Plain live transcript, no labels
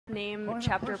Name,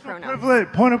 chapter, pronouns.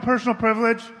 Point of personal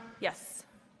privilege. Yes.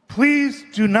 Please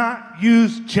do not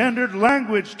use gendered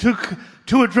language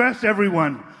to address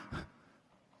everyone.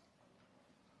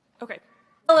 Okay.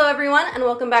 Hello everyone, and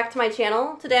welcome back to my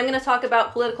channel. Today I'm going to talk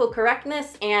about political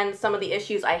correctness and some of the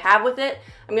issues I have with it.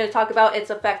 I'm going to talk about its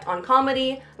effect on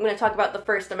comedy. I'm going to talk about the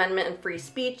First Amendment and free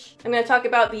speech. I'm going to talk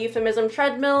about the euphemism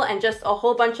treadmill and just a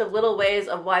whole bunch of little ways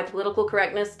of why political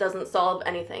correctness doesn't solve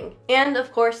anything. And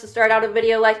of course, to start out a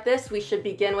video like this, we should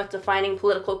begin with defining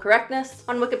political correctness.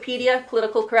 On Wikipedia,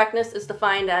 political correctness is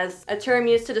defined as a term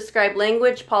used to describe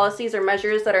language, policies, or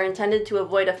measures that are intended to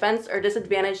avoid offense or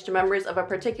disadvantage to members of a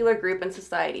particular group in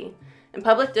society. In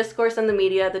public discourse and the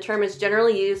media, the term is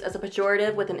generally used as a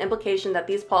pejorative with an implication that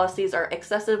these policies are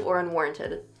excessive or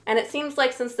unwarranted. And it seems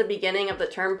like since the beginning of the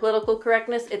term political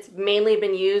correctness, it's mainly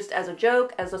been used as a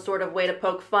joke, as a sort of way to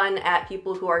poke fun at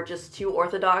people who are just too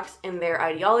orthodox in their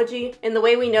ideology. In the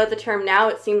way we know the term now,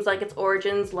 it seems like its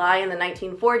origins lie in the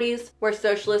 1940s, where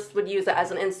socialists would use it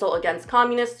as an insult against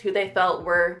communists who they felt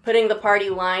were putting the party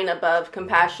line above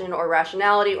compassion or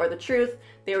rationality or the truth.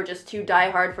 They were just too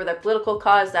diehard for their political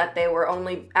cause that they were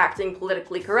only acting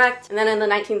politically correct. And then in the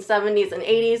 1970s and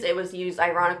 80s, it was used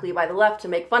ironically by the left to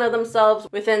make fun of themselves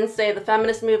within, say, the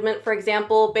feminist movement, for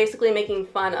example, basically making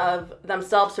fun of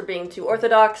themselves for being too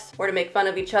orthodox, or to make fun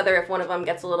of each other if one of them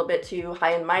gets a little bit too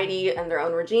high and mighty in their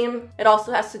own regime. It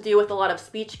also has to do with a lot of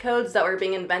speech codes that were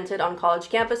being invented on college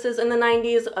campuses in the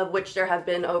 90s, of which there have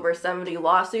been over 70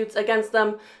 lawsuits against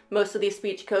them. Most of these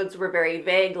speech codes were very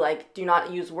vague, like do not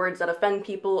use words that offend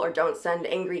people or don't send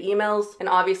angry emails. And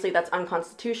obviously that's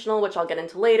unconstitutional, which I'll get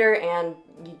into later, and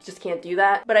you just can't do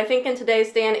that. But I think in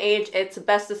today's day and age, it's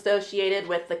best associated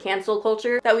with the cancel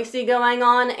culture that we see going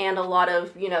on and a lot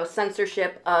of,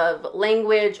 censorship of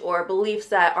language or beliefs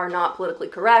that are not politically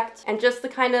correct. And just the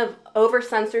kind of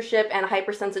over-censorship and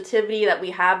hypersensitivity that we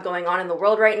have going on in the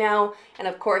world right now. And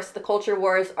of course, the culture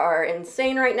wars are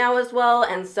insane right now as well.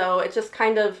 And so it's just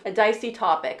kind of a dicey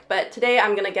topic. But today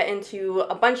I'm gonna get into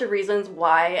a bunch of reasons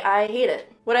why I hate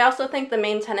it. What I also think the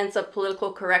main tenets of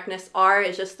political correctness are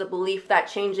is just the belief that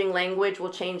changing language will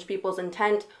change people's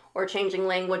intent, or changing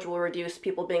language will reduce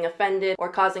people being offended or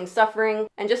causing suffering,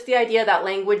 and just the idea that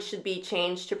language should be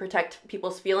changed to protect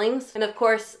people's feelings. And of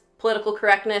course, political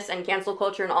correctness and cancel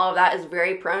culture and all of that is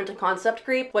very prone to concept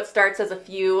creep. What starts as a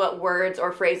few words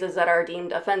or phrases that are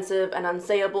deemed offensive and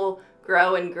unsayable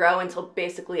grow and grow until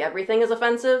basically everything is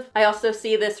offensive. I also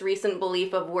see this recent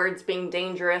belief of words being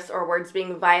dangerous or words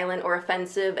being violent or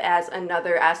offensive as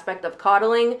another aspect of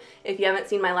coddling. If you haven't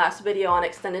seen my last video on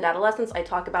extended adolescence, I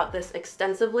talk about this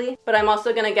extensively, but I'm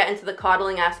also going to get into the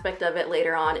coddling aspect of it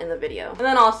later on in the video. And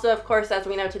then also, of course, as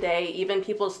we know today, even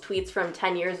people's tweets from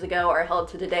 10 years ago are held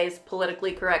to today's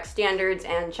politically correct standards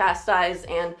and chastised,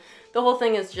 and the whole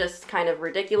thing is just kind of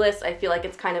ridiculous. I feel like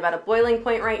it's kind of at a boiling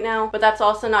point right now, but that's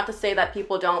also not to say that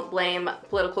people don't blame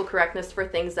political correctness for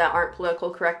things that aren't political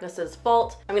correctness's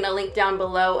fault. I'm gonna link down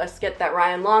below a skit that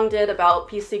Ryan Long did about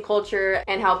PC culture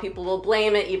and how people will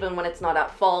blame it even when it's not at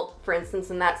fault. For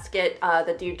instance, in that skit,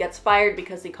 the dude gets fired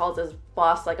because he calls his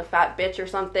boss like a fat bitch or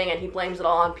something, and he blames it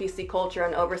all on PC culture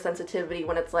and oversensitivity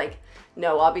when it's like,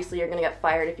 no, obviously you're gonna get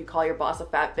fired if you call your boss a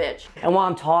fat bitch. And while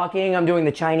I'm talking, I'm doing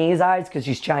the Chinese eyes because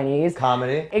she's Chinese.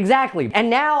 Comedy. Exactly. And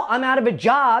now I'm out of a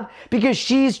job because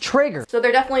she's triggered. So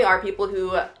there definitely are people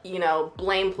who,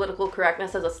 blame political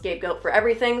correctness as a scapegoat for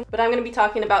everything, but I'm gonna be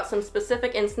talking about some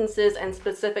specific instances and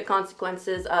specific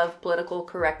consequences of political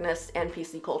correctness and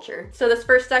PC culture. So this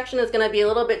first section is gonna be a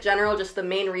little bit general, just the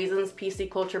main reasons PC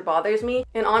culture bothers me.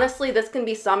 And honestly, this can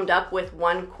be summed up with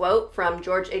one quote from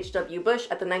George H.W. Bush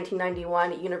at the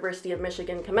 1991 University of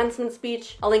Michigan commencement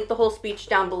speech. I'll link the whole speech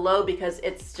down below because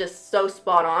it's just so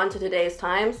spot on to today's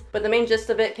times. But the main gist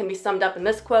of it can be summed up in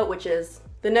this quote, which is,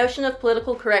 "The notion of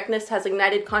political correctness has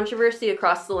ignited controversy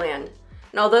across the land.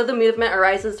 And although the movement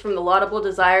arises from the laudable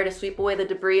desire to sweep away the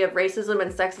debris of racism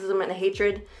and sexism and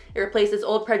hatred, it replaces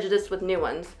old prejudice with new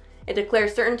ones. It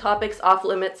declares certain topics off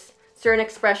limits, certain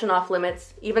expression off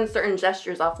limits, even certain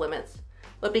gestures off limits.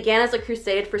 What began as a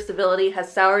crusade for civility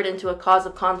has soured into a cause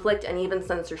of conflict and even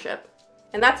censorship."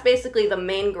 And that's basically the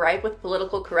main gripe with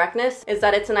political correctness, is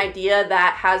that it's an idea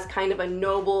that has kind of a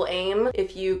noble aim,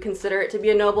 if you consider it to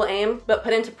be a noble aim, but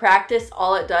put into practice,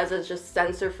 all it does is just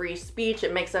censor free speech.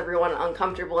 It makes everyone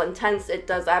uncomfortable and tense. It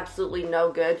does absolutely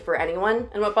no good for anyone.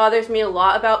 And what bothers me a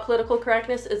lot about political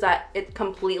correctness is that it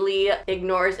completely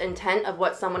ignores intent of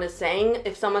what someone is saying.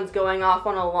 If someone's going off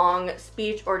on a long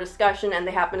speech or discussion and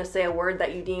they happen to say a word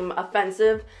that you deem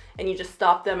offensive, and you just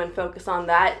stop them and focus on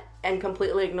that, and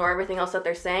completely ignore everything else that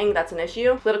they're saying, that's an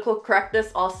issue. Political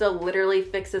correctness also literally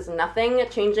fixes nothing.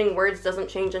 Changing words doesn't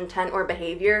change intent or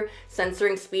behavior.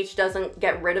 Censoring speech doesn't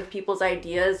get rid of people's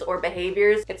ideas or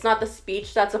behaviors. It's not the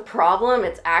speech that's a problem,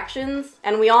 it's actions.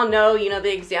 And we all know, you know,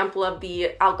 the example of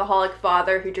the alcoholic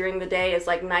father who during the day is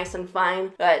like nice and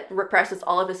fine, but represses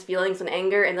all of his feelings and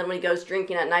anger, and then when he goes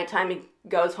drinking at nighttime, he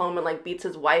goes home and like beats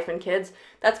his wife and kids.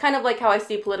 That's kind of like how I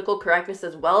see political correctness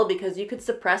as well, because you could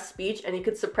suppress speech and you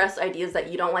could suppress ideas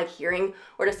that you don't like hearing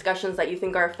or discussions that you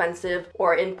think are offensive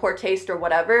or in poor taste or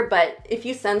whatever, but if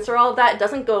you censor all of that, it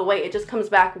doesn't go away, it just comes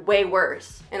back way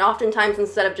worse. And oftentimes,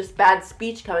 instead of just bad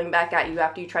speech coming back at you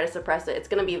after you try to suppress it, it's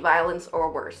going to be violence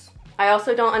or worse. I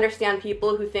also don't understand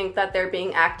people who think that they're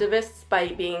being activists by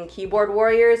being keyboard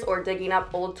warriors or digging up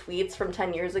old tweets from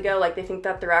 10 years ago, like they think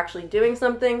that they're actually doing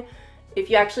something. If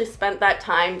you actually spent that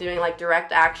time doing like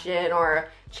direct action or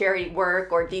charity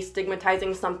work or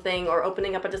destigmatizing something or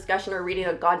opening up a discussion or reading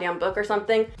a goddamn book or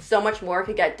something, so much more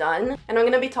could get done. And I'm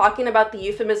going to be talking about the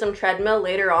euphemism treadmill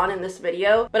later on in this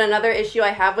video, but another issue I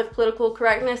have with political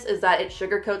correctness is that it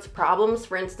sugarcoats problems.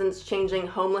 For instance, changing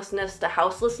homelessness to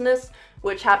houselessness,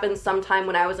 which happened sometime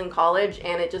when I was in college,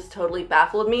 and it just totally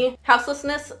baffled me.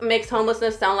 Houselessness makes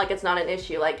homelessness sound like it's not an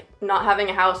issue, like not having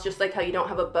a house, just like how you don't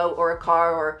have a boat or a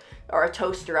car or a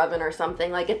toaster oven or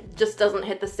something. Like, it just doesn't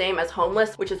hit the same as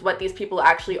homeless, which is what these people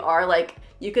actually are. Like,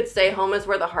 you could say home is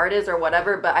where the heart is or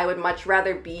whatever, but I would much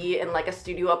rather be in like a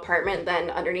studio apartment than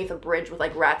underneath a bridge with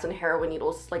like rats and heroin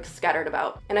needles like scattered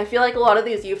about. And I feel like a lot of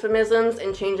these euphemisms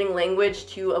and changing language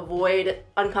to avoid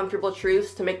uncomfortable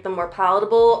truths to make them more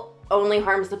palatable only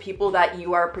harms the people that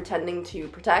you are pretending to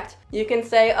protect. You can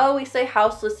say, oh, we say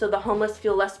houseless so the homeless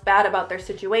feel less bad about their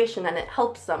situation and it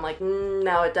helps them. Like,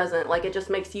 no, it doesn't. Like, it just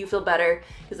makes you feel better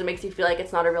because it makes you feel like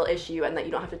it's not a real issue and that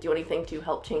you don't have to do anything to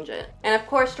help change it. And of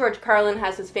course, George Carlin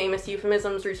has his famous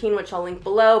euphemisms routine, which I'll link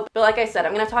below. But like I said,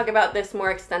 I'm going to talk about this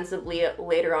more extensively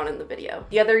later on in the video.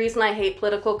 The other reason I hate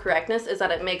political correctness is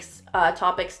that it makes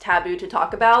topics taboo to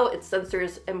talk about. It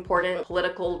censors important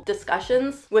political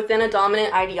discussions. Within a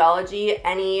dominant ideology,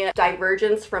 any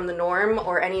divergence from the norm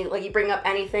or any, like, you bring up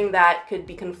anything that could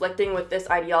be conflicting with this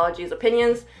ideology's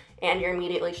opinions and you're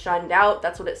immediately shunned out.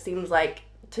 That's what it seems like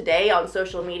today on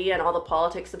social media and all the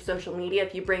politics of social media.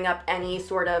 If you bring up any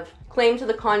sort of claim to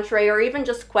the contrary or even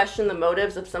just question the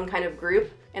motives of some kind of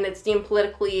group and it's deemed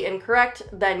politically incorrect,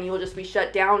 then you will just be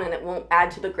shut down and it won't add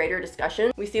to the greater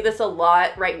discussion. We see this a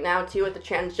lot right now too with the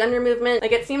transgender movement.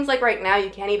 Like, it seems like right now you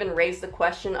can't even raise the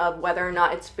question of whether or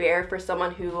not it's fair for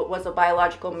someone who was a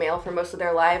biological male for most of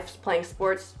their lives playing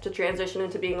sports to transition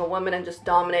into being a woman and just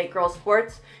dominate girls'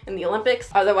 sports in the Olympics.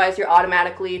 Otherwise, you're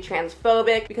automatically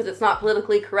transphobic because it's not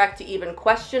politically correct to even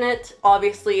question it.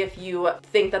 Obviously, if you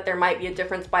think that there might be a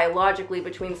difference biologically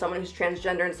between someone who's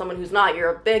transgender and someone who's not,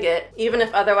 you're a bigot. Even if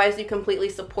otherwise you completely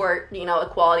support, you know,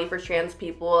 equality for trans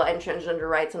people and transgender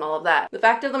rights and all of that. The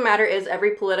fact of the matter is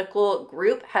every political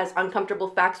group has uncomfortable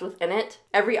facts within it.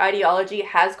 Every ideology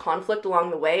has conflict along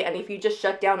the way, and if you just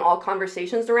shut down all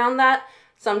conversations around that,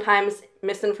 sometimes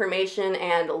misinformation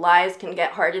and lies can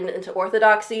get hardened into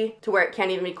orthodoxy to where it can't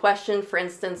even be questioned. For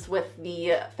instance, with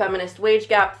the feminist wage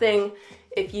gap thing,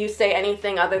 if you say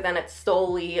anything other than it's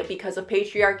solely because of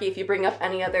patriarchy, if you bring up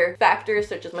any other factors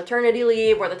such as maternity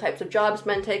leave or the types of jobs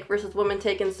men take versus women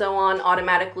take and so on,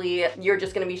 automatically you're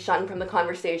just going to be shunned from the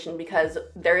conversation because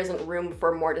there isn't room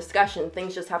for more discussion.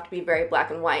 Things just have to be very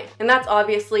black and white. And that's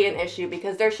obviously an issue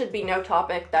because there should be no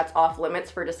topic that's off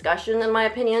limits for discussion, in my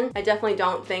opinion. I definitely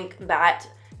don't think that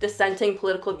dissenting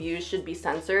political views should be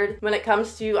censored. When it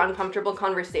comes to uncomfortable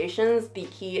conversations, the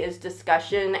key is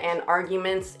discussion and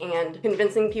arguments and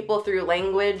convincing people through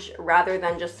language rather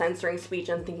than just censoring speech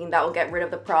and thinking that will get rid of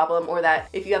the problem, or that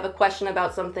if you have a question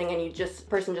about something and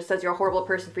person just says you're a horrible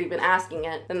person for even asking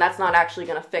it, then that's not actually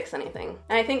going to fix anything.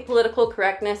 And I think political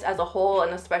correctness as a whole,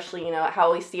 and especially, you know,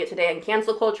 how we see it today in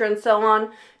cancel culture and so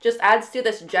on, just adds to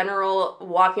this general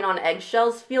walking on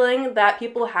eggshells feeling that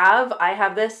people have. I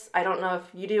have this, I don't know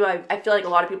if you do, I feel like a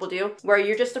lot of people do, where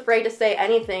you're just afraid to say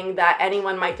anything that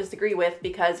anyone might disagree with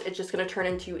because it's just going to turn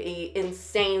into a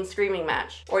insane screaming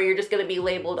match, or you're just going to be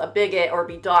labeled a bigot or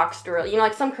be doxxed or, you know,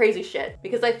 like some crazy shit.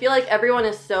 Because I feel like everyone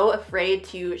is so afraid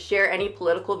to share any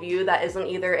political view that isn't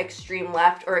either extreme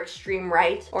left or extreme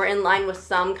right or in line with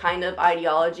some kind of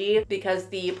ideology, because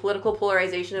the political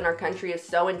polarization in our country is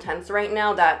so intense right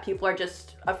now that people are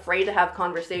just afraid to have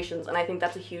conversations, and I think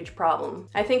that's a huge problem.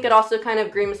 I think it also kind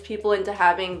of grooms people into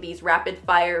having these rapid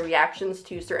fire reactions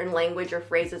to certain language or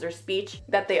phrases or speech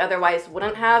that they otherwise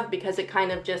wouldn't have, because it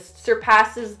kind of just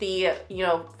surpasses the, you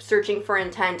know, searching for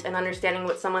intent and understanding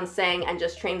what someone's saying and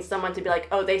just trains someone to be like,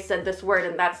 oh, they said this word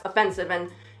and that's offensive, and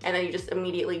and then you just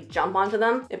immediately jump onto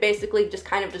them. It basically just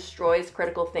kind of destroys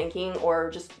critical thinking,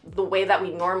 or just the way that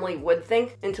we normally would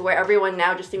think, into where everyone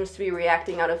now just seems to be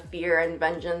reacting out of fear and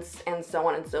vengeance and so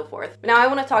on and so forth. But now I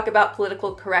want to talk about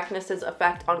political correctness's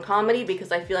effect on comedy,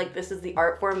 because I feel like this is the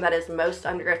art form that is most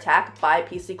under attack by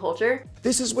PC culture.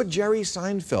 This is what Jerry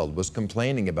Seinfeld was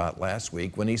complaining about last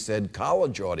week when he said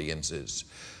college audiences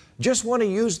just want to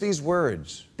use these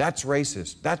words. That's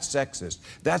racist, that's sexist,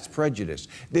 that's prejudice.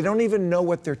 They don't even know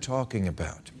what they're talking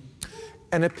about.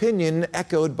 An opinion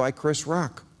echoed by Chris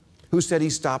Rock, who said he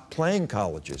stopped playing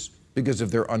colleges because of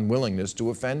their unwillingness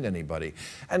to offend anybody.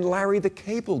 And Larry the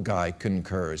Cable Guy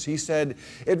concurs. He said,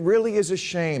 it really is a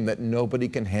shame that nobody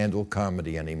can handle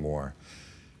comedy anymore.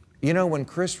 You know, when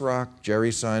Chris Rock,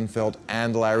 Jerry Seinfeld,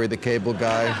 and Larry the Cable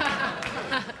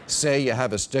Guy say you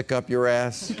have a stick up your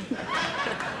ass,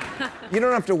 you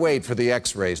don't have to wait for the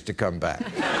x-rays to come back.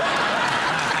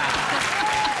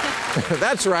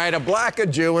 That's right, a black, a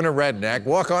Jew, and a redneck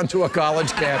walk onto a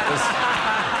college campus,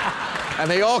 and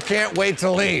they all can't wait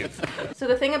to leave. So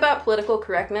the thing about political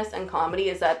correctness and comedy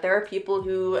is that there are people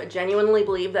who genuinely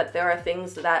believe that there are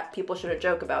things that people shouldn't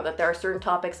joke about, that there are certain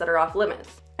topics that are off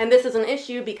limits. And this is an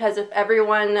issue because if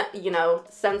everyone, you know,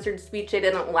 censored speech they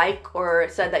didn't like, or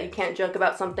said that you can't joke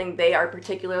about something they are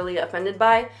particularly offended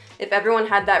by, if everyone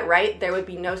had that right, there would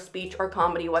be no speech or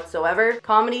comedy whatsoever.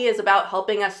 Comedy is about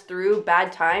helping us through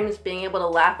bad times, being able to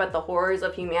laugh at the horrors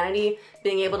of humanity,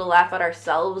 being able to laugh at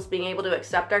ourselves, being able to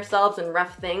accept ourselves in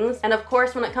rough things. And of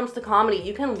course, when it comes to comedy,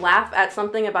 you can laugh at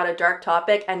something about a dark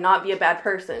topic and not be a bad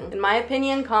person. In my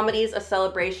opinion, comedy is a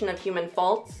celebration of human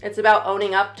faults. It's about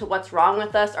owning up to what's wrong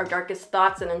with us, our darkest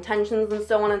thoughts and intentions and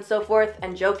so on and so forth,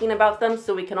 and joking about them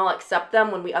so we can all accept them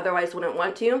when we otherwise wouldn't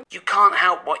want to. You can't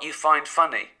help what you find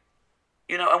funny.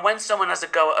 You know, and when someone has a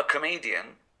go at a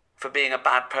comedian for being a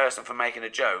bad person for making a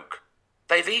joke,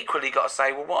 they've equally got to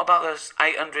say, well, what about those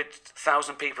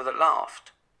 800,000 people that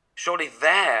laughed? Surely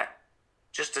they're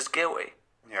just as guilty.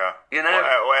 Yeah. You know?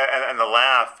 Well, and the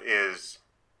laugh is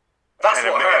That's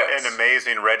what hurts. an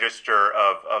amazing register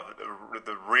of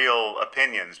the real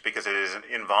opinions, because it is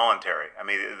involuntary. I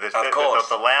mean,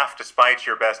 the laugh, despite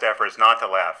your best efforts not to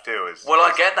laugh, too, is... Well,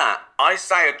 I get that. I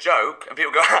say a joke, and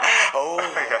people go, oh.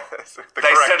 Yes,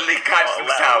 they suddenly catch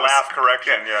themselves. Laugh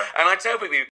correction, yeah. And I tell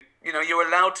people, you know, you're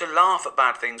allowed to laugh at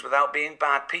bad things without being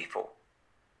bad people.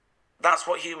 That's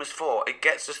what humor's for. It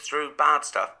gets us through bad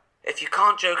stuff. If you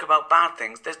can't joke about bad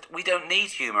things, we don't need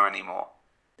humor anymore.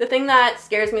 The thing that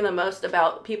scares me the most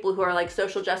about people who are like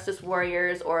social justice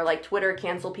warriors or like Twitter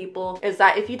cancel people is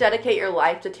that if you dedicate your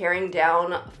life to tearing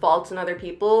down faults in other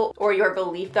people, or your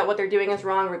belief that what they're doing is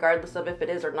wrong regardless of if it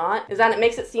is or not, is that it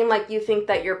makes it seem like you think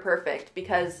that you're perfect,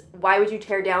 because why would you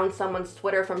tear down someone's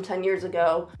Twitter from 10 years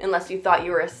ago unless you thought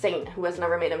you were a saint who has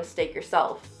never made a mistake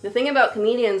yourself? The thing about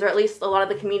comedians, or at least a lot of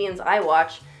the comedians I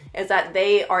watch, is that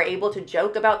they are able to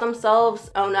joke about themselves,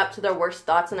 own up to their worst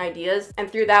thoughts and ideas, and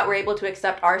through that we're able to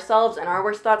accept ourselves and our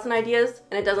worst thoughts and ideas,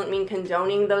 and it doesn't mean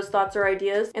condoning those thoughts or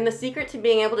ideas. And the secret to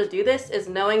being able to do this is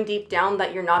knowing deep down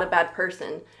that you're not a bad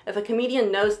person. If a comedian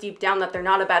knows deep down that they're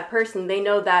not a bad person, they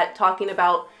know that talking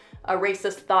about a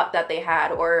racist thought that they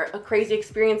had or a crazy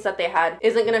experience that they had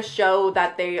isn't going to show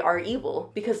that they are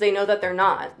evil, because they know that they're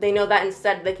not. They know that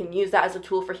instead they can use that as a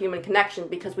tool for human connection,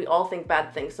 because we all think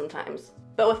bad things sometimes.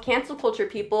 But with cancel culture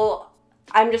people,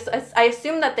 I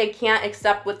assume that they can't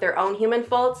accept with their own human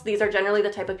faults. These are generally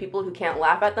the type of people who can't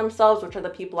laugh at themselves, which are the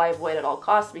people I avoid at all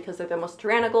costs because they're the most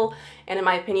tyrannical and, in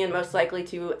my opinion, most likely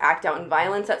to act out in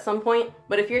violence at some point.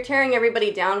 But if you're tearing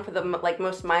everybody down for the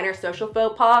most minor social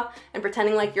faux pas and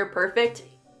pretending like you're perfect,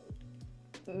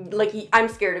 I'm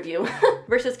scared of you.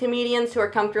 Versus comedians who are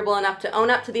comfortable enough to own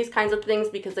up to these kinds of things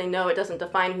because they know it doesn't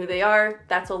define who they are,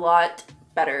 that's a lot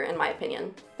better, in my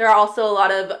opinion. There are also a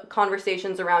lot of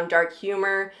conversations around dark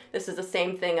humor. This is the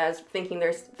same thing as thinking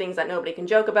there's things that nobody can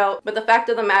joke about. But the fact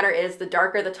of the matter is, the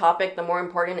darker the topic, the more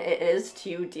important it is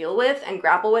to deal with and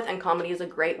grapple with, and comedy is a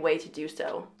great way to do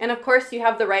so. And of course, you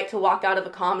have the right to walk out of a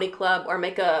comedy club or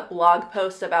make a blog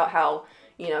post about how,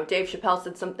 you know, Dave Chappelle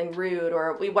said something rude,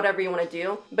 or whatever you want to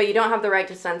do, but you don't have the right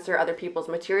to censor other people's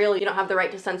material. You don't have the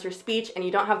right to censor speech, and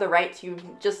you don't have the right to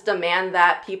just demand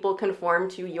that people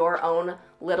conform to your own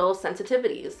little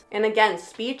sensitivities. And again,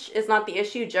 speech is not the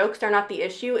issue, jokes are not the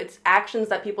issue, it's actions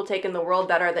that people take in the world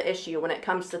that are the issue when it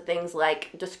comes to things like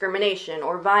discrimination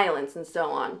or violence and so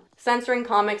on. Censoring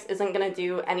comics isn't gonna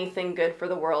do anything good for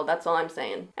the world, that's all I'm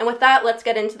saying. And with that, let's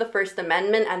get into the First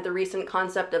Amendment and the recent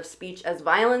concept of speech as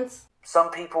violence.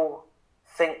 Some people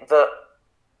think that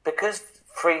because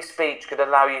free speech could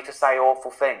allow you to say awful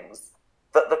things,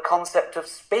 that the concept of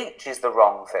speech is the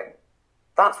wrong thing.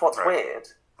 That's what's weird.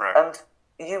 Right. And,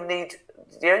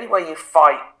 the only way you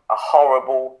fight a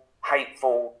horrible,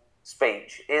 hateful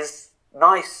speech is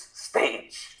nice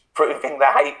speech, proving the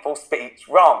hateful speech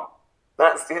wrong.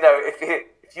 That's,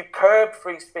 if you curb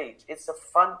free speech, it's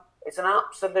an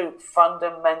absolute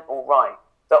fundamental right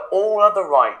that all other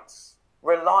rights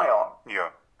rely on. Yeah.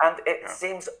 And it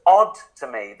seems odd to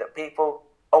me that people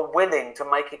are willing to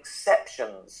make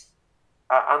exceptions,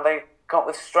 and they come up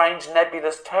with strange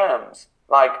nebulous terms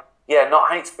like,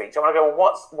 not hate speech. I want to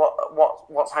go,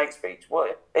 what's hate speech?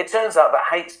 Well, it turns out that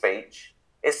hate speech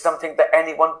is something that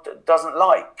anyone doesn't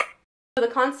like. The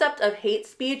concept of hate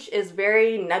speech is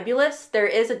very nebulous. There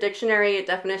is a dictionary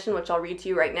definition, which I'll read to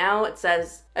you right now. It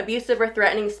says, abusive or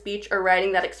threatening speech or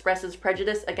writing that expresses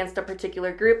prejudice against a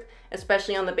particular group,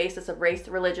 especially on the basis of race,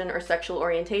 religion, or sexual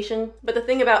orientation. But the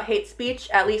thing about hate speech,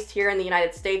 at least here in the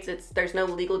United States, there's no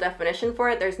legal definition for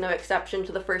it. There's no exception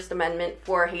to the First Amendment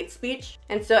for hate speech.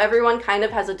 And so everyone kind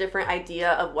of has a different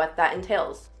idea of what that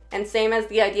entails. And same as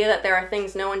the idea that there are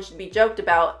things no one should be joked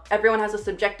about, everyone has a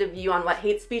subjective view on what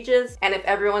hate speech is, and if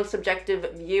everyone's subjective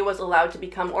view was allowed to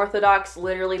become orthodox,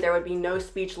 literally there would be no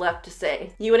speech left to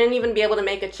say. You wouldn't even be able to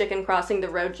make a chicken crossing the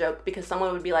road joke because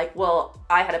someone would be like, well,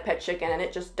 I had a pet chicken and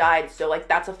it just died, so like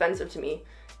that's offensive to me.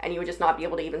 And you would just not be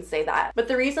able to even say that. But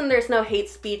the reason there's no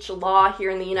hate speech law here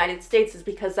in the United States is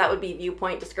because that would be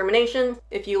viewpoint discrimination.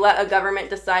 If you let a government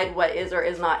decide what is or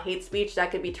is not hate speech, that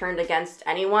could be turned against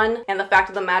anyone. And the fact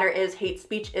of the matter is, hate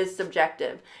speech is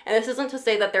subjective. And this isn't to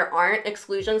say that there aren't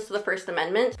exclusions to the First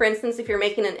Amendment. For instance, if you're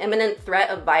making an imminent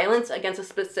threat of violence against a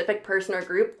specific person or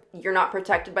group, you're not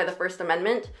protected by the First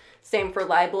Amendment. Same for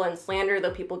libel and slander,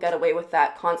 though people get away with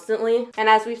that constantly. And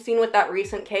as we've seen with that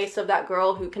recent case of that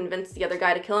girl who convinced the other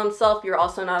guy to kill himself, you're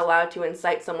also not allowed to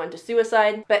incite someone to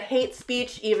suicide. But hate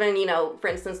speech, even, for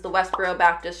instance, the Westboro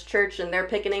Baptist Church and their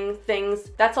picketing things,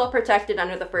 that's all protected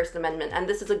under the First Amendment. And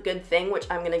this is a good thing, which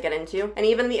I'm gonna get into. And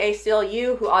even the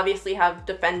ACLU, who obviously have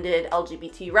defended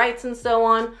LGBT rights and so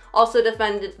on, also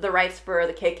defended the rights for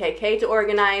the KKK to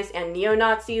organize and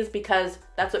neo-Nazis, because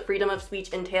that's what freedom of speech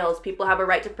entails. People have a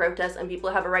right to protest and people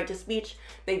have a right to speech.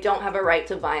 They don't have a right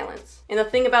to violence. And the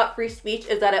thing about free speech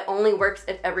is that it only works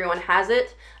if everyone has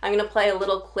it. I'm gonna play a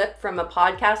little clip from a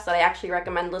podcast that I actually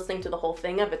recommend listening to the whole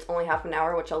thing of. It's only half an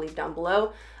hour, which I'll leave down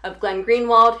below, of Glenn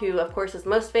Greenwald, who of course is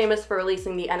most famous for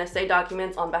releasing the NSA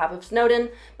documents on behalf of Snowden.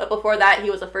 But before that, he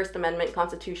was a First Amendment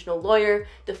constitutional lawyer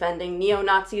defending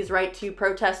neo-Nazis' right to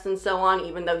protest and so on,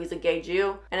 even though he's a gay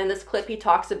Jew. And in this clip, he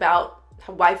talks about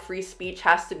why free speech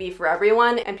has to be for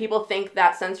everyone, and people think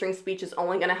that censoring speech is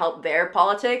only going to help their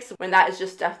politics, when that is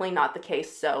just definitely not the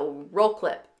case. So roll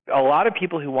clip. A lot of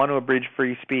people who want to abridge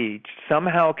free speech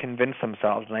somehow convince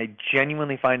themselves, and I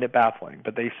genuinely find it baffling,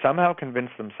 but they somehow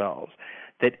convince themselves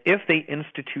that if they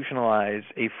institutionalize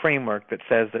a framework that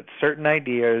says that certain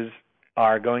ideas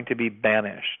are going to be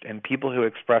banished and people who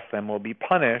express them will be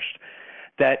punished,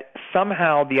 that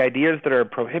somehow the ideas that are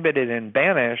prohibited and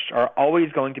banished are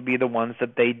always going to be the ones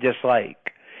that they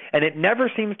dislike. And it never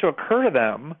seems to occur to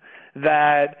them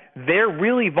that they're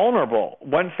really vulnerable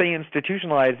once they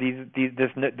institutionalize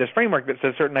this framework that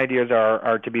says certain ideas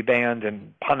are to be banned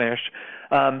and punished,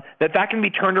 that can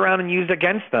be turned around and used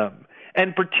against them.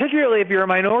 And particularly if you're a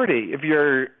minority, if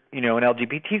you're an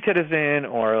LGBT citizen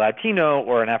or Latino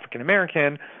or an African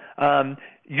American,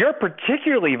 you're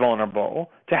particularly vulnerable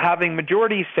to having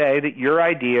majorities say that your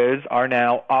ideas are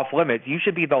now off limits. You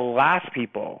should be the last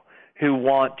people who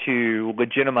want to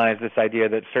legitimize this idea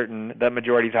that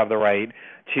majorities have the right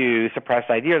to suppress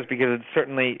ideas, because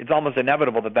it's almost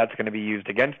inevitable that that's going to be used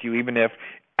against you, even if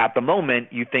at the moment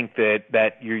you think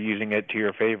that you're using it to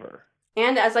your favor.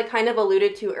 And as I kind of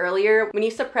alluded to earlier, when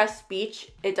you suppress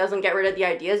speech, it doesn't get rid of the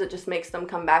ideas, it just makes them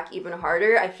come back even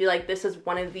harder. I feel like this is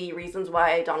one of the reasons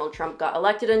why Donald Trump got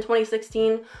elected in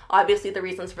 2016. Obviously, the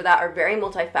reasons for that are very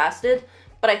multifaceted,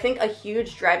 but I think a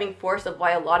huge driving force of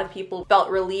why a lot of people felt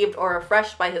relieved or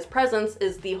refreshed by his presence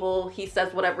is the whole he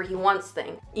says whatever he wants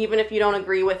thing. Even if you don't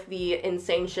agree with the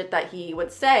insane shit that he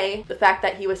would say, the fact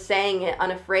that he was saying it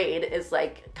unafraid is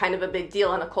like kind of a big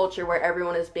deal in a culture where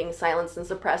everyone is being silenced and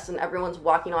suppressed and everyone's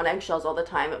walking on eggshells all the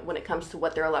time when it comes to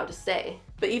what they're allowed to say.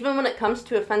 But even when it comes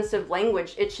to offensive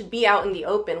language, it should be out in the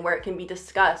open where it can be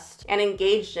discussed and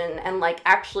engaged in and like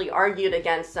actually argued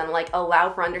against and like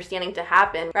allow for understanding to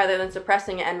happen rather than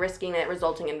suppressing it and risking it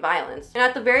resulting in violence. And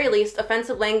at the very least,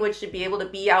 offensive language should be able to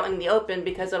be out in the open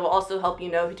because it will also help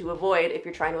you know who to avoid if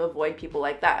you're trying to avoid people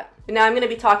like that. And now I'm going to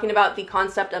be talking about the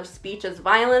concept of speech as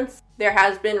violence. There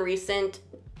has been recent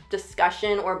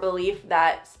discussion or belief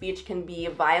that speech can be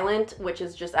violent, which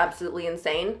is just absolutely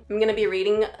insane. I'm going to be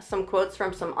reading some quotes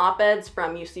from some op-eds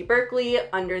from UC Berkeley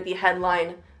under the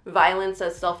headline, violence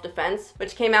as self-defense,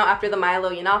 which came out after the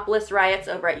Milo Yiannopoulos riots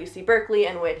over at UC Berkeley,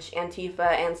 in which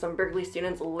Antifa and some Berkeley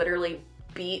students literally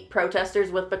beat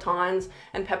protesters with batons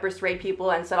and pepper sprayed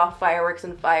people and set off fireworks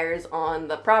and fires on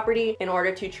the property in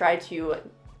order to try to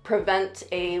prevent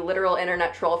a literal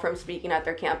internet troll from speaking at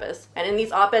their campus. And in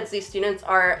these op-eds, these students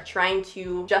are trying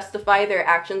to justify their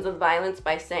actions of violence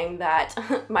by saying that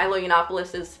Milo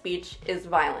Yiannopoulos' speech is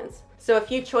violence. So a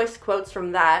few choice quotes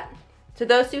from that. To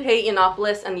those who hate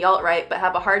Yiannopoulos and the alt-right but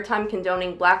have a hard time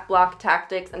condoning black bloc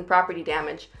tactics and property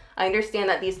damage, I understand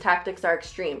that these tactics are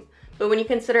extreme. But when you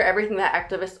consider everything that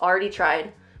activists already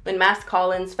tried, when mass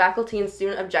call-ins, faculty and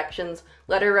student objections,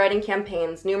 letter writing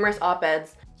campaigns, numerous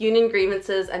op-eds, union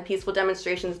grievances, and peaceful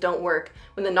demonstrations don't work,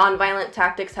 when the nonviolent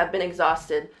tactics have been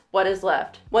exhausted, what is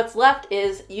left? What's left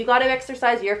is you got to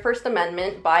exercise your First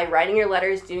Amendment by writing your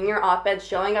letters, doing your op-eds,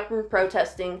 showing up and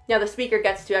protesting. Now the speaker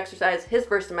gets to exercise his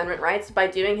First Amendment rights by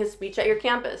doing his speech at your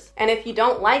campus. And if you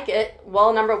don't like it,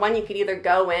 well, number one, you could either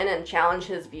go in and challenge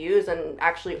his views and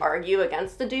actually argue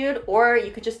against the dude, or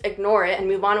you could just ignore it and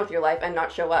move on with your life and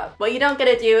not show up. What you don't get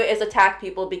to do is attack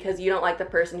people because you don't like the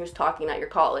person who's talking at your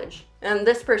college. And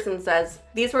this person says,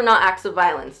 these were not acts of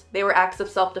violence, they were acts of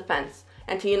self-defense.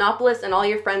 And to Yiannopoulos and all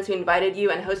your friends who invited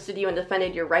you and hosted you and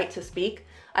defended your right to speak,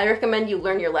 I recommend you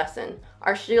learn your lesson.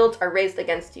 Our shields are raised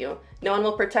against you. No one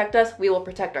will protect us, we will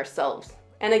protect ourselves.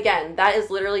 And again, that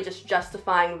is literally just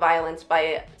justifying violence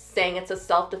by saying it's a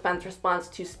self-defense response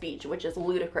to speech, which is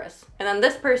ludicrous. And then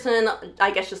this person,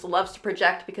 I guess, just loves to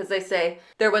project because they say,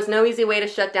 there was no easy way to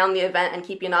shut down the event and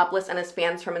keep Yiannopoulos and his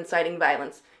fans from inciting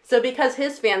violence. So because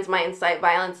his fans might incite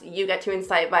violence, you get to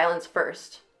incite violence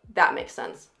first. That makes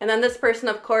sense. And then this person,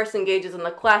 of course, engages in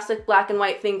the classic black and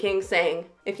white thinking, saying,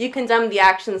 if you condemn the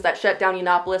actions that shut down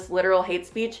Yiannopoulos' literal hate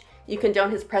speech, you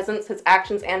condone his presence, his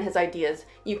actions, and his ideas.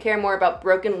 You care more about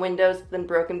broken windows than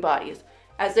broken bodies.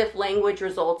 As if language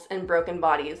results in broken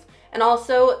bodies. And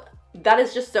also, that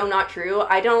is just so not true.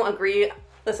 I don't agree.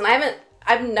 Listen,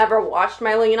 I've never watched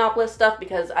Milo Yiannopoulos stuff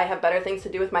because I have better things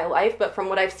to do with my life, but from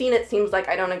what I've seen, it seems like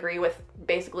I don't agree with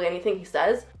basically anything he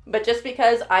says. But just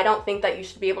because I don't think that you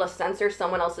should be able to censor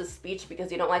someone else's speech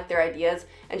because you don't like their ideas,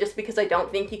 and just because I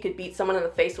don't think you could beat someone in the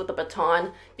face with a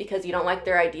baton because you don't like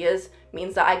their ideas,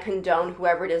 means that I condone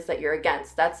whoever it is that you're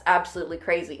against. That's absolutely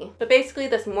crazy. But basically,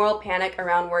 this moral panic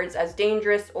around words as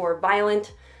dangerous or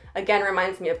violent again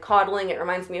reminds me of coddling. It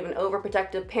reminds me of an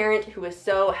overprotective parent who is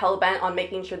so hell-bent on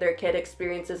making sure their kid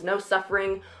experiences no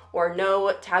suffering or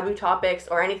no taboo topics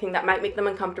or anything that might make them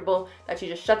uncomfortable, that she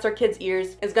just shuts her kids'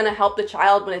 ears, is going to help the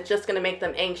child when it's just going to make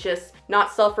them anxious,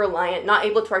 not self-reliant, not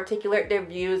able to articulate their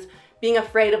views, being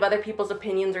afraid of other people's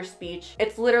opinions or speech.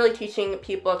 It's literally teaching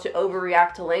people to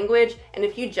overreact to language, and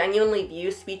if you genuinely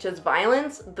view speech as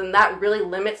violence, then that really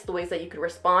limits the ways that you could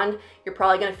respond. You're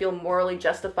probably going to feel morally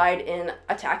justified in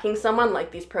attacking someone like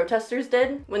these protesters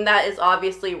did, when that is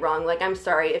obviously wrong. Like, I'm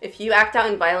sorry, if you act out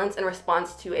in violence in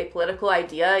response to a political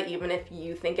idea, even if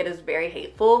you think it is very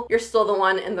hateful, you're still the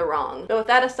one in the wrong. But with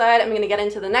that aside, I'm going to get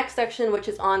into the next section, which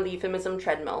is on the euphemism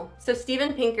treadmill. So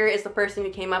Steven Pinker is the person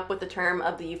who came up with the term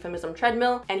of the euphemism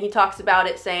treadmill, and he talks about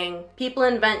it saying, people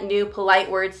invent new polite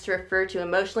words to refer to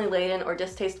emotionally laden or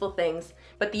distasteful things,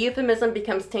 but the euphemism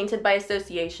becomes tainted by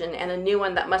association, and a new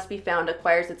one that must be found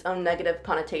acquires its own negative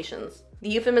connotations. The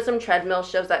euphemism treadmill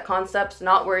shows that concepts,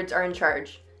 not words, are in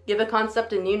charge. Give a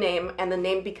concept a new name, and the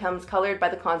name becomes colored by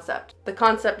the concept. The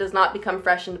concept does not become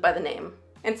freshened by the name.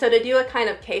 And so to do a kind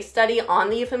of case study on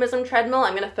the euphemism treadmill,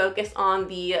 I'm going to focus on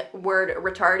the word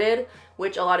retarded,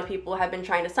 which a lot of people have been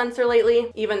trying to censor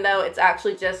lately, even though it's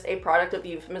actually just a product of the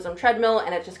euphemism treadmill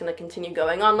and it's just going to continue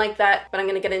going on like that, but I'm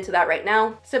going to get into that right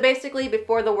now. So basically,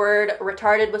 before the word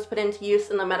retarded was put into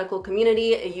use in the medical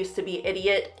community, it used to be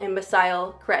idiot,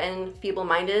 imbecile, cretin,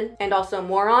 feeble-minded, and also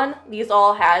moron. These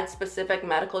all had specific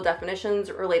medical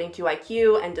definitions relating to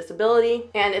IQ and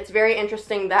disability, and it's very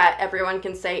interesting that everyone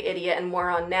can say idiot and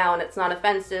moron now and it's not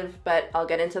offensive, but I'll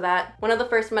get into that. One of the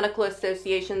first medical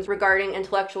associations regarding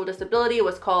intellectual disability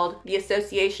was called the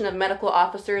Association of Medical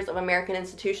Officers of American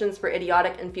Institutions for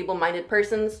Idiotic and Feeble-Minded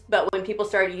Persons, but when people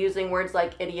started using words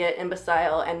like idiot,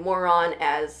 imbecile, and moron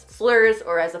as slurs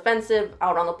or as offensive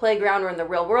out on the playground or in the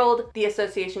real world, the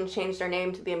association changed their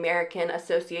name to the American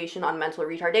Association on Mental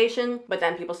Retardation, but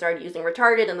then people started using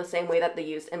retarded in the same way that they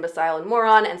used imbecile and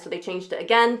moron, and so they changed it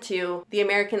again to the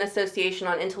American Association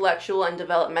on Intellectual and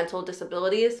Developmental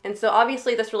Disabilities. And so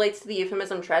obviously this relates to the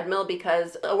euphemism treadmill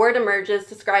because a word emerges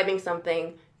describing something,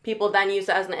 people then use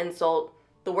it as an insult,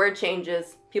 The word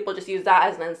changes, people just use that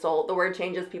as an insult. The word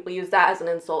changes, people use that as an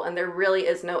insult, and there really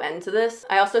is no end to this.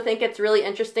 I also think it's really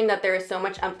interesting that there is so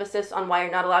much emphasis on why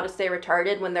you're not allowed to say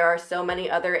retarded when there are so many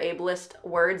other ableist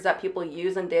words that people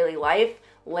use in daily life.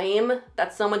 Lame,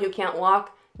 that's someone who can't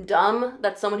walk. Dumb,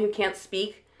 that's someone who can't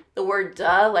speak. The word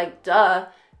duh, like duh,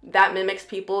 that mimics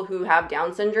people who have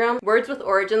Down syndrome. Words with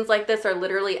origins like this are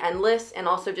literally endless and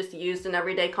also just used in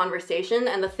everyday conversation.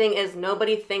 And the thing is,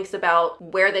 nobody thinks about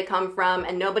where they come from,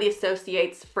 and nobody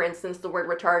associates, for instance, the word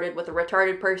retarded with a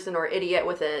retarded person, or idiot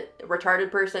with a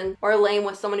retarded person, or lame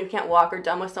with someone who can't walk, or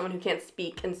dumb with someone who can't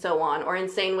speak, and so on, or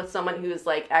insane with someone who's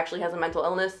like actually has a mental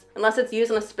illness. Unless it's used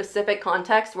in a specific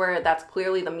context where that's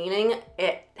clearly the meaning,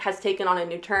 it has taken on a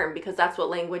new term, because that's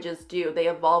what languages do. They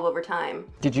evolve over time.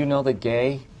 Did you know that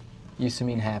gay used to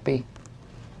mean happy?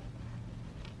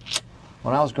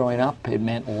 When I was growing up, it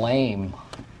meant lame.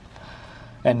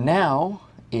 And now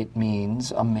it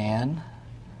means a man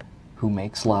who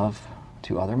makes love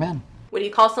to other men. When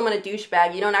you call someone a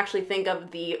douchebag, you don't actually think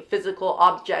of the physical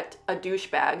object, a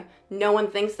douchebag. No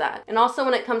one thinks that. And also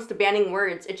when it comes to banning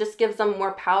words, it just gives them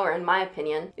more power, in my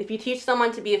opinion. If you teach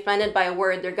someone to be offended by a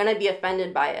word, they're gonna be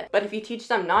offended by it. But if you teach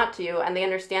them not to, and they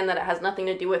understand that it has nothing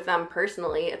to do with them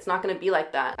personally, it's not gonna be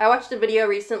like that. I watched a video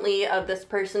recently of this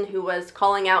person who was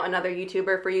calling out another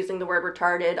YouTuber for using the word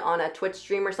retarded on a Twitch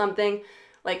stream or something.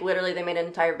 Like literally they made an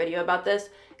entire video about this.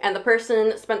 And the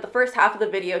person spent the first half of the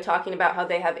video talking about how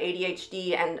they have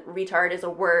ADHD, and retard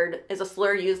is a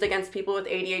slur used against people with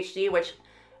ADHD, which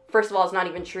first of all is not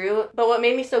even true. But what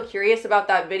made me so curious about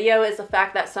that video is the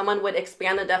fact that someone would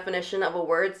expand the definition of a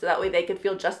word so that way they could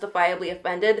feel justifiably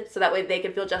offended, so that way they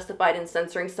could feel justified in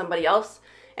censoring somebody else.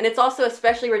 And it's also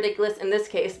especially ridiculous in this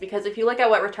case because if you look at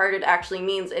what retarded actually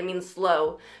means, it means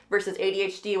slow, versus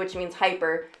ADHD, which means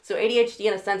hyper. So ADHD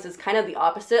in a sense is kind of the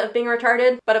opposite of being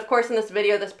retarded. But of course in this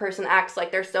video this person acts like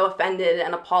they're so offended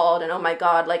and appalled and oh my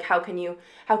god, like how can you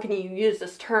use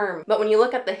this term? But when you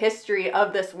look at the history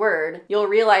of this word, you'll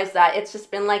realize that it's just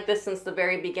been like this since the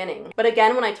very beginning. But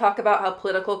again, when I talk about how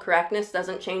political correctness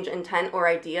doesn't change intent or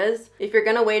ideas, if you're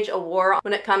gonna wage a war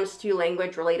when it comes to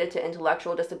language related to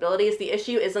intellectual disabilities, the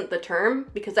issue isn't the term,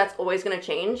 because that's always gonna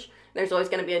change. There's always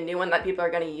gonna be a new one that people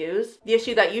are gonna use. The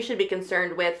issue that you should be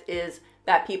concerned with is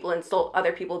that people insult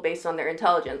other people based on their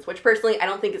intelligence, which personally I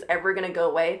don't think is ever gonna go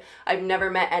away. I've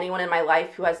never met anyone in my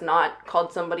life who has not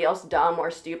called somebody else dumb or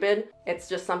stupid. It's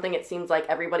just something it seems like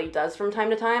everybody does from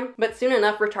time to time. But soon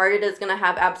enough, retarded is gonna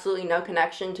have absolutely no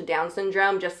connection to Down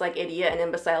syndrome, just like idiot and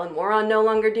imbecile and moron no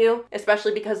longer do,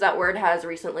 especially because that word has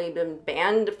recently been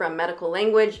banned from medical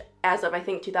language as of I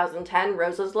think 2010,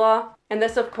 Rose's Law. And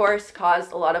this of course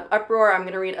caused a lot of uproar. I'm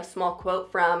gonna read a small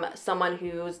quote from someone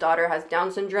whose daughter has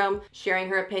Down syndrome, sharing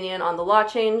her opinion on the law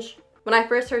change. When I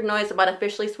first heard noise about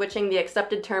officially switching the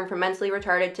accepted term from mentally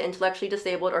retarded to intellectually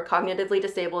disabled or cognitively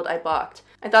disabled, I balked.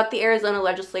 I thought the Arizona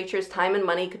legislature's time and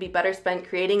money could be better spent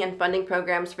creating and funding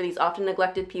programs for these often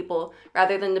neglected people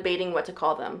rather than debating what to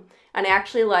call them. And I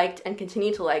actually liked and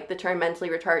continue to like the term mentally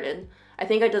retarded. I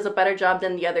think it does a better job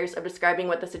than the others of describing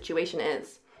what the situation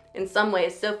is. In some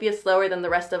ways, Sophie is slower than the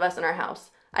rest of us in our house.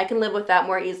 I can live with that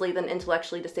more easily than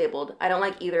intellectually disabled. I don't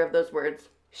like either of those words.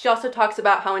 She also talks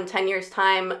about how in 10 years'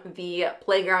 time, the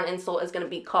playground insult is going to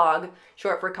be COG,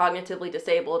 short for cognitively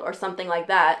disabled, or something like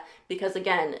that, because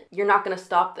again, you're not going to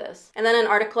stop this. And then an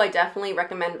article I definitely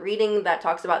recommend reading that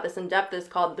talks about this in depth is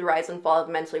called The Rise and Fall of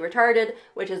Mentally Retarded,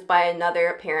 which is by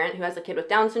another parent who has a kid with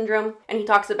Down syndrome. And he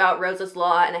talks about Rose's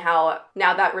Law and how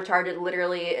now that retarded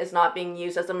literally is not being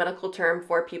used as a medical term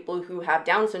for people who have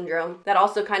Down syndrome, that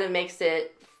also kind of makes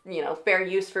it fair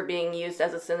use for being used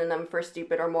as a synonym for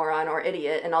stupid or moron or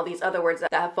idiot and all these other words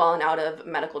that have fallen out of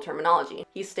medical terminology.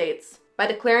 He states, by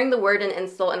declaring the word an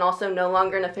insult and also no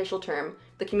longer an official term,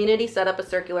 the community set up a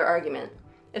circular argument.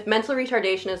 If mental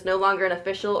retardation is no longer an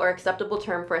official or acceptable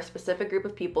term for a specific group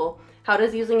of people, how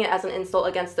does using it as an insult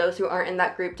against those who aren't in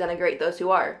that group denigrate those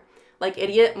who are? Like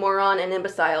idiot, moron, and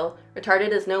imbecile, retarded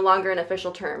is no longer an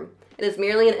official term. It is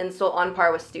merely an insult on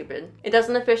par with stupid. It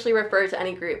doesn't officially refer to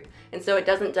any group, and so it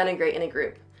doesn't denigrate any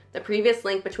group. The previous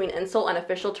link between insult and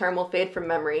official term will fade from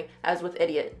memory, as with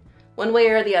idiot. One way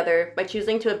or the other, by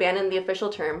choosing to abandon the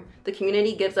official term, the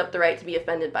community gives up the right to be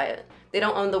offended by it. They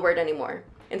don't own the word anymore.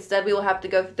 Instead, we will have to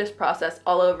go through this process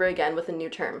all over again with a new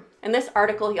term. In this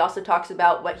article, he also talks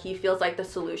about what he feels like the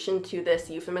solution to this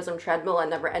euphemism treadmill and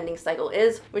never-ending cycle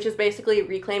is, which is basically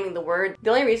reclaiming the word. The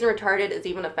only reason retarded is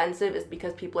even offensive is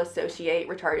because people associate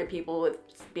retarded people with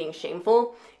being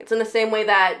shameful. It's in the same way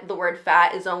that the word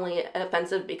fat is only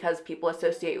offensive because people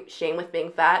associate shame with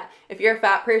being fat. If you're a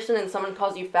fat person and someone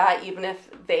calls you fat, even if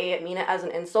they mean it as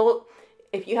an insult,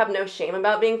 if you have no shame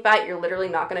about being fat, you're literally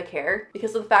not gonna care.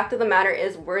 Because the fact of the matter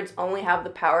is, words only have the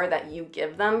power that you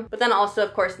give them. But then also,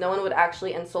 of course, no one would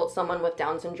actually insult someone with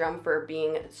Down syndrome for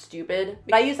being stupid.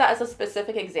 But I use that as a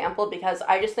specific example because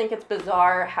I just think it's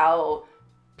bizarre how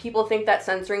people think that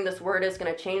censoring this word is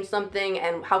going to change something,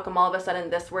 and how come all of a sudden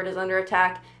this word is under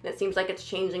attack, and it seems like it's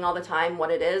changing all the time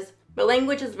what it is. But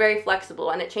language is very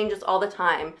flexible and it changes all the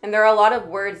time. And there are a lot of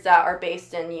words that are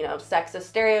based in, sexist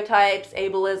stereotypes,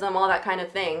 ableism, all that kind of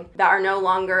thing that are no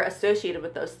longer associated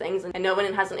with those things, and no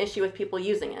one has an issue with people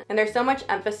using it. And there's so much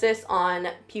emphasis on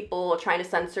people trying to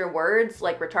censor words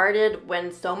like retarded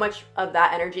when so much of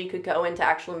that energy could go into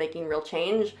actually making real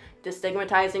change.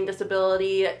 Destigmatizing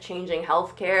disability, changing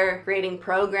healthcare, creating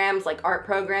programs like art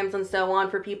programs and so on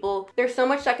for people. There's so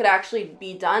much that could actually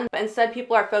be done, but instead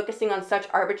people are focusing on such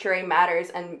arbitrary matters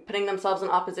and putting themselves in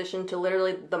opposition to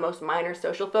literally the most minor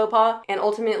social faux pas, and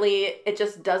ultimately it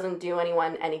just doesn't do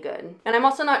anyone any good. And I'm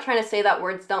also not trying to say that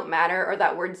words don't matter or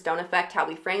that words don't affect how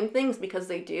we frame things, because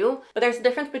they do, but there's a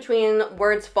difference between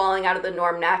words falling out of the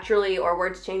norm naturally or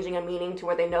words changing a meaning to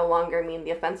where they no longer mean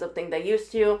the offensive thing they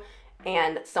used to,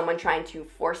 and someone trying to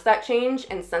force that change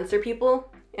and censor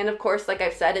people. And of course, like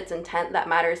I've said, it's intent that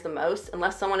matters the most.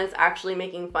 Unless someone is actually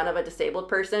making fun of a disabled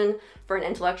person for an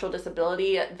intellectual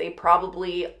disability, they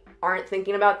probably aren't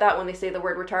thinking about that when they say the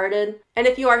word retarded. And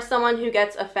if you are someone who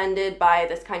gets offended by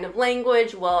this kind of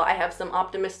language, well, I have some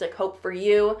optimistic hope for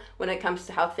you when it comes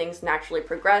to how things naturally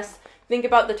progress. Think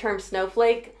about the term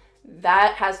snowflake.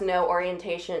 That has no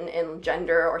orientation in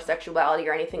gender or sexuality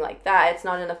or anything like that. It's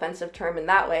not an offensive term in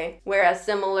that way. Whereas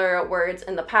similar words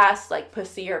in the past, like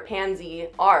pussy or pansy,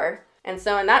 are. And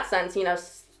so in that sense,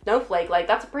 snowflake, like,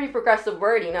 that's a pretty progressive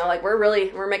word, like,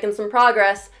 we're making some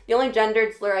progress. The only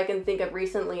gendered slur I can think of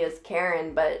recently is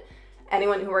Karen, but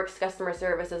anyone who works customer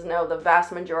services know the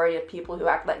vast majority of people who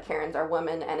act like Karens are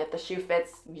women, and if the shoe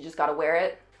fits, you just gotta wear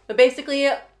it. But basically,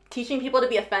 teaching people to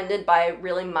be offended by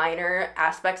really minor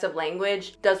aspects of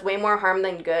language does way more harm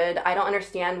than good. I don't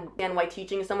understand why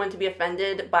teaching someone to be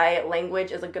offended by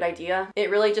language is a good idea. It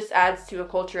really just adds to a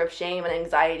culture of shame and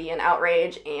anxiety and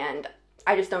outrage, and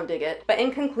I just don't dig it. But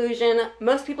in conclusion,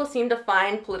 most people seem to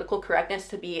find political correctness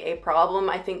to be a problem.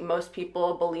 I think most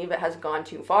people believe it has gone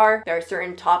too far. There are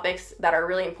certain topics that are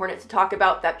really important to talk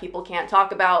about that people can't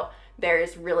talk about.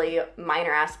 There's really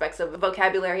minor aspects of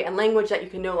vocabulary and language that you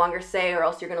can no longer say, or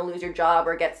else you're going to lose your job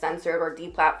or get censored or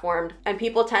deplatformed. And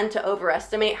people tend to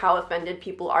overestimate how offended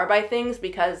people are by things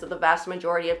because the vast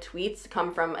majority of tweets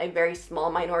come from a very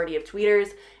small minority of tweeters.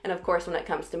 And of course, when it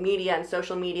comes to media and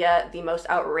social media, the most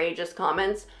outrageous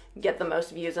comments get the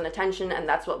most views and attention, and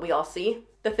that's what we all see.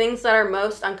 The things that are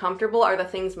most uncomfortable are the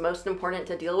things most important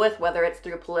to deal with, whether it's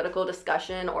through political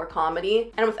discussion or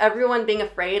comedy. And with everyone being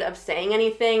afraid of saying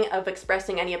anything, of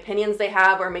expressing any opinions they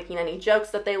have or making any jokes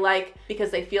that they like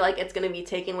because they feel like it's going to be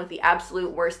taken with the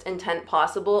absolute worst intent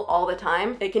possible all the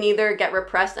time, it can either get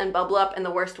repressed and bubble up in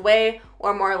the worst way,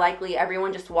 or more likely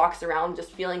everyone just walks around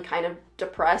just feeling kind of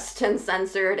depressed and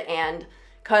censored and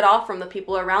cut off from the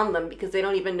people around them because they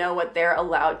don't even know what they're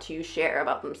allowed to share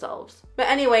about themselves. But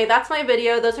anyway, that's my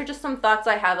video. Those are just some thoughts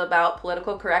I have about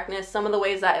political correctness, some of the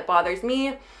ways that it bothers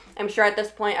me. I'm sure at this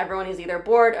point everyone is either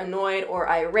bored, annoyed, or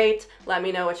irate. Let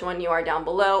me know which one you are down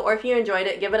below, or if you enjoyed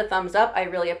it, give it a thumbs up. I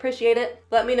really appreciate it.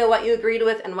 Let me know what you agreed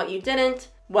with and what you didn't.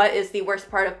 What is the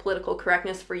worst part of political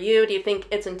correctness for you? Do you think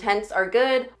its intents are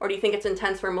good, or do you think its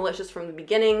intents were malicious from the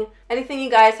beginning? Anything you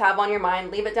guys have on your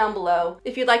mind, leave it down below.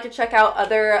 If you'd like to check out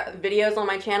other videos on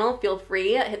my channel, feel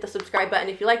free. Hit the subscribe button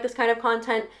if you like this kind of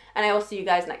content, and I will see you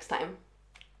guys next time.